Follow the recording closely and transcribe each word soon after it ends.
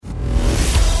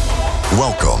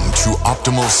Welcome to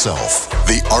Optimal Self,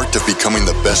 the art of becoming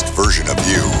the best version of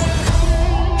you.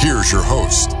 Here's your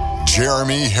host,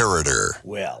 Jeremy Herriter.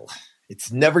 Well,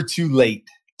 it's never too late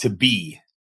to be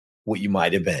what you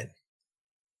might have been.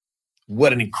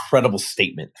 What an incredible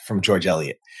statement from George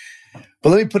Eliot. But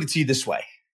let me put it to you this way.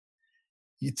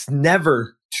 It's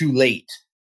never too late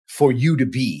for you to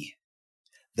be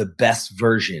the best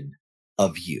version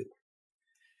of you.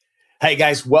 Hey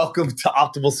guys, welcome to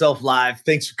Optimal Self Live.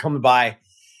 Thanks for coming by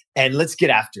and let's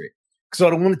get after it. So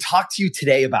what I want to talk to you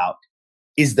today about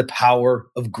is the power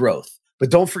of growth. But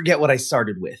don't forget what I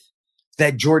started with.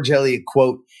 That George Eliot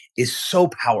quote is so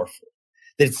powerful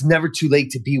that it's never too late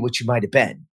to be what you might have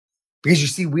been. Because you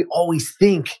see, we always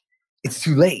think it's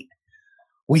too late.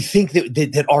 We think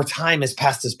that our time has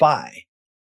passed us by.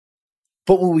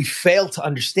 But what we fail to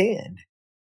understand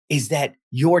is that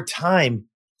your time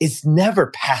is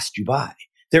never passed you by.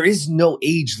 There is no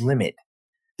age limit.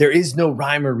 There is no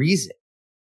rhyme or reason.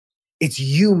 It's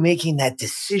you making that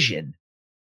decision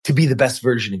to be the best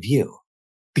version of you.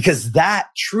 Because that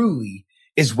truly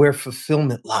is where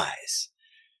fulfillment lies.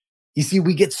 You see,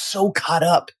 we get so caught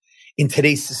up in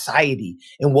today's society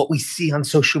and what we see on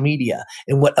social media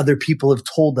and what other people have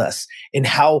told us and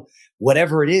how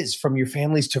whatever it is, from your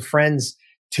families to friends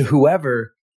to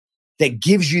whoever, that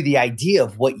gives you the idea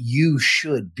of what you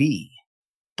should be.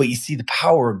 But you see, the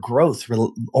power of growth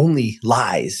only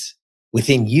lies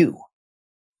within you.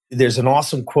 There's an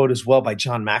awesome quote as well by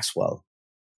John Maxwell.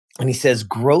 And he says,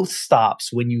 growth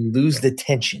stops when you lose the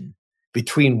tension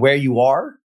between where you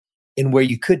are and where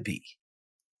you could be.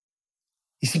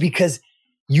 You see, because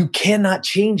you cannot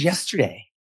change yesterday.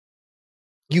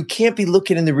 You can't be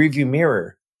looking in the rearview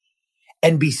mirror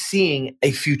and be seeing a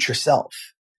future self.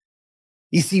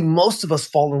 You see, most of us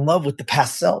fall in love with the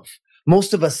past self.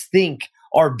 Most of us think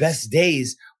our best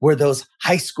days were those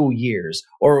high school years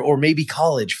or maybe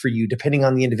college for you, depending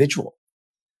on the individual.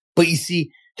 But you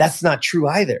see, that's not true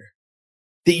either.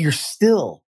 That you're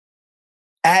still,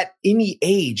 at any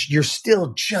age, you're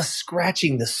still just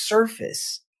scratching the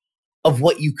surface of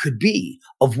what you could be,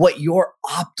 of what your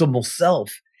optimal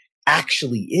self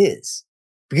actually is.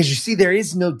 Because you see, there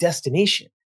is no destination.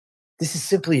 This is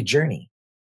simply a journey.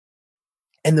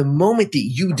 And the moment that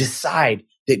you decide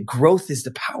that growth is the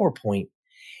PowerPoint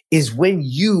is when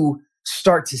you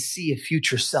start to see a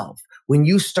future self, when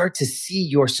you start to see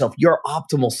yourself, your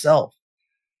optimal self.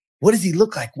 What does he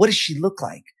look like? What does she look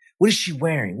like? What is she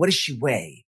wearing? What does she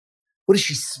weigh? What does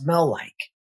she smell like?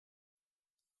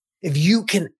 If you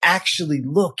can actually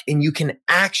look and you can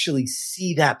actually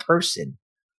see that person,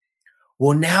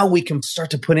 well, now we can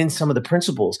start to put in some of the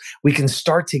principles. We can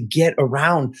start to get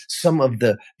around some of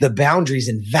the boundaries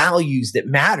and values that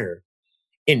matter.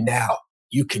 And now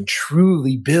you can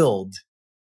truly build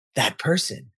that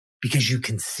person because you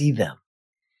can see them.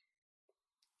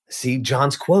 See,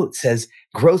 John's quote says,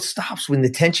 growth stops when the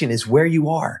tension is where you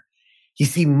are. You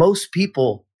see, most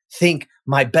people think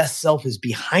my best self is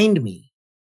behind me.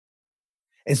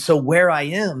 And so where I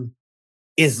am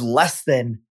is less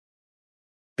than,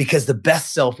 because the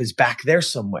best self is back there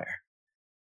somewhere.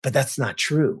 But that's not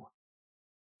true.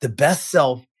 The best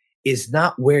self is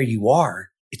not where you are.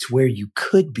 It's where you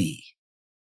could be.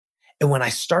 And when I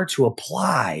start to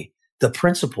apply the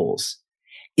principles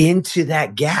into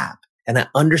that gap, and I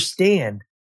understand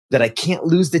that I can't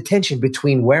lose the tension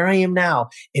between where I am now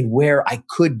and where I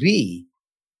could be,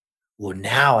 well,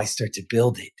 now I start to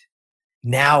build it.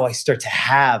 Now I start to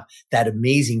have that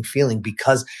amazing feeling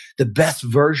because the best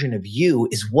version of you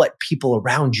is what people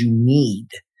around you need.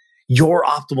 Your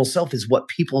optimal self is what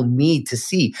people need to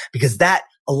see because that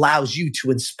allows you to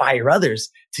inspire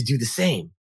others to do the same.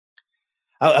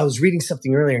 I was reading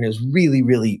something earlier and it was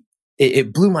really,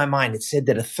 it blew my mind. It said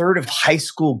that a third of high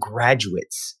school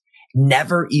graduates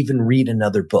never even read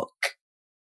another book.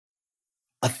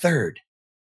 A third.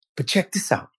 But check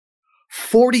this out.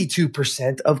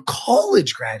 42% of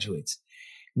college graduates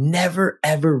never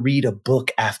ever read a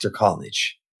book after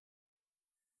college.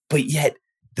 But yet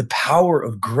the power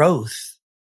of growth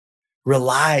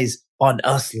relies on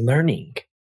us learning,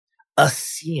 us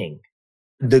seeing.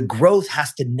 The growth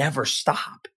has to never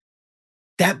stop.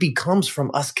 That becomes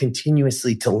from us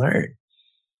continuously to learn.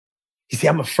 You see,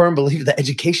 I'm a firm believer the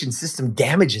education system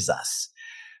damages us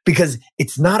because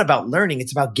it's not about learning.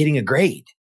 It's about getting a grade.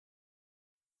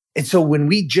 And so when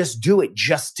we just do it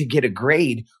just to get a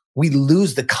grade, we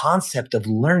lose the concept of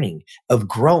learning, of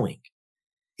growing.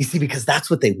 You see, because that's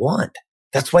what they want.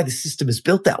 That's why the system is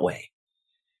built that way.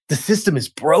 The system is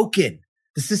broken.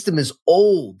 The system is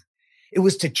old. It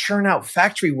was to churn out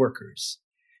factory workers.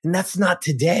 And that's not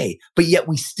today. But yet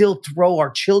we still throw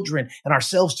our children and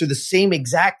ourselves through the same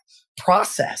exact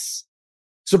process.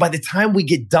 So by the time we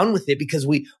get done with it, because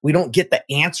we don't get the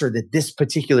answer that this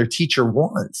particular teacher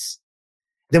wants,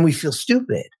 then we feel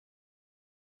stupid.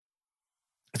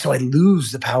 So I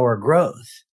lose the power of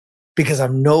growth because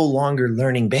I'm no longer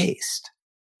learning based.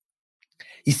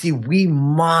 You see, we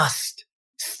must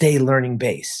stay learning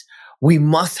based. We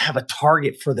must have a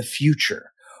target for the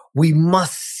future. We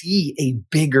must see a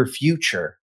bigger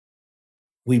future.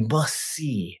 We must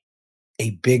see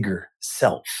a bigger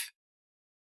self.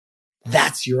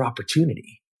 That's your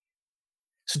opportunity.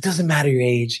 So it doesn't matter your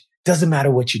age, doesn't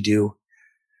matter what you do.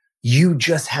 You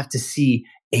just have to see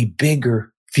a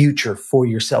bigger future for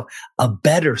yourself, a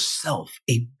better self.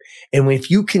 And if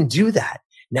you can do that,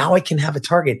 now I can have a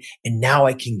target and now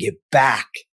I can get back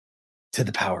to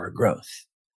the power of growth.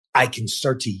 I can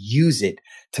start to use it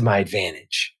to my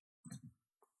advantage.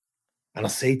 And I'll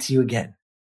say it to you again.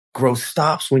 Growth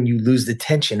stops when you lose the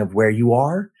tension of where you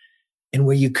are and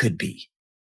where you could be.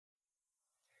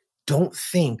 Don't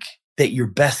think that your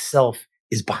best self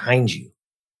is behind you.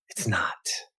 It's not.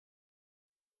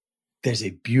 There's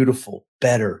a beautiful,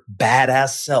 better,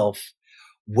 badass self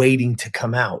waiting to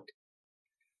come out.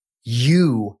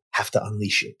 You have to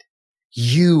unleash it.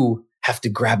 You have to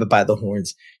grab it by the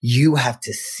horns. You have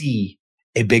to see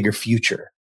a bigger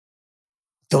future.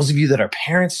 Those of you that are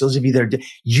parents, those of you that are,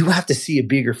 you have to see a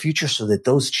bigger future so that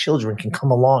those children can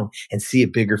come along and see a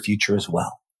bigger future as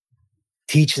well.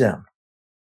 Teach them.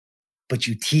 But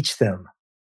you teach them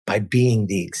by being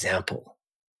the example.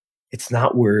 It's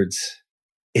not words,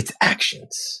 it's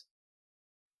actions.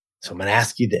 So I'm going to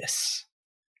ask you this.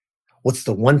 What's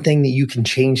the one thing that you can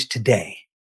change today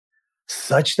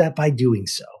such that by doing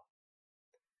so,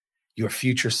 your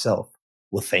future self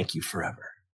will thank you forever?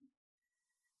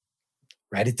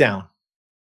 Write it down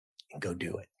and go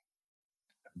do it.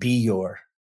 Be your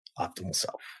optimal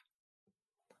self.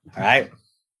 All right.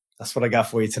 That's what I got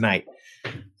for you tonight.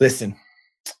 Listen,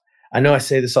 I know I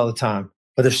say this all the time,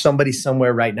 but there's somebody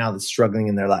somewhere right now that's struggling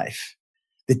in their life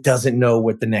that doesn't know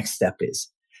what the next step is,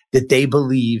 that they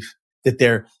believe that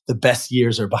the best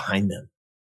years are behind them.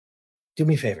 Do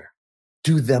me a favor.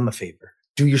 Do them a favor.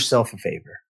 Do yourself a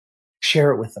favor.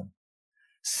 Share it with them.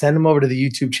 Send them over to the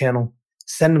YouTube channel.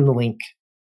 Send them the link.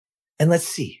 And let's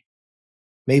see.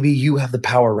 Maybe you have the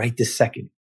power right this second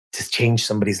to change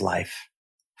somebody's life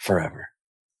forever.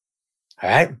 All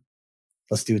right?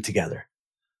 Let's do it together.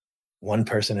 One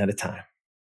person at a time.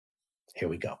 Here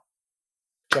we go.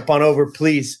 Jump on over,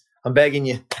 please. I'm begging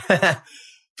you.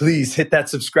 Please hit that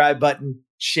subscribe button,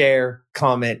 share,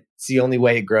 comment. It's the only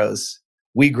way it grows.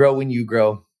 We grow when you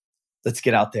grow. Let's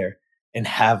get out there and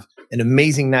have an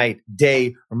amazing night,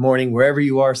 day, or morning, wherever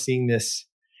you are seeing this.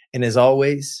 And as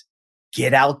always,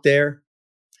 get out there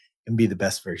and be the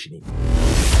best version of you.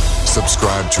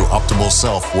 Subscribe to Optimal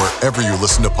Self wherever you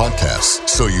listen to podcasts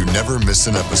so you never miss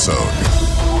an episode.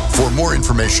 For more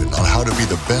information on how to be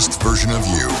the best version of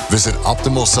you, visit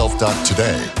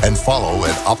optimalself.today and follow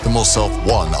at Optimal Self 1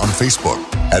 on Facebook,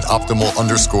 at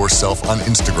Optimal_Self on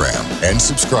Instagram, and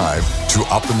subscribe to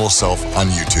Optimal Self on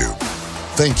YouTube.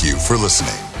 Thank you for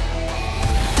listening.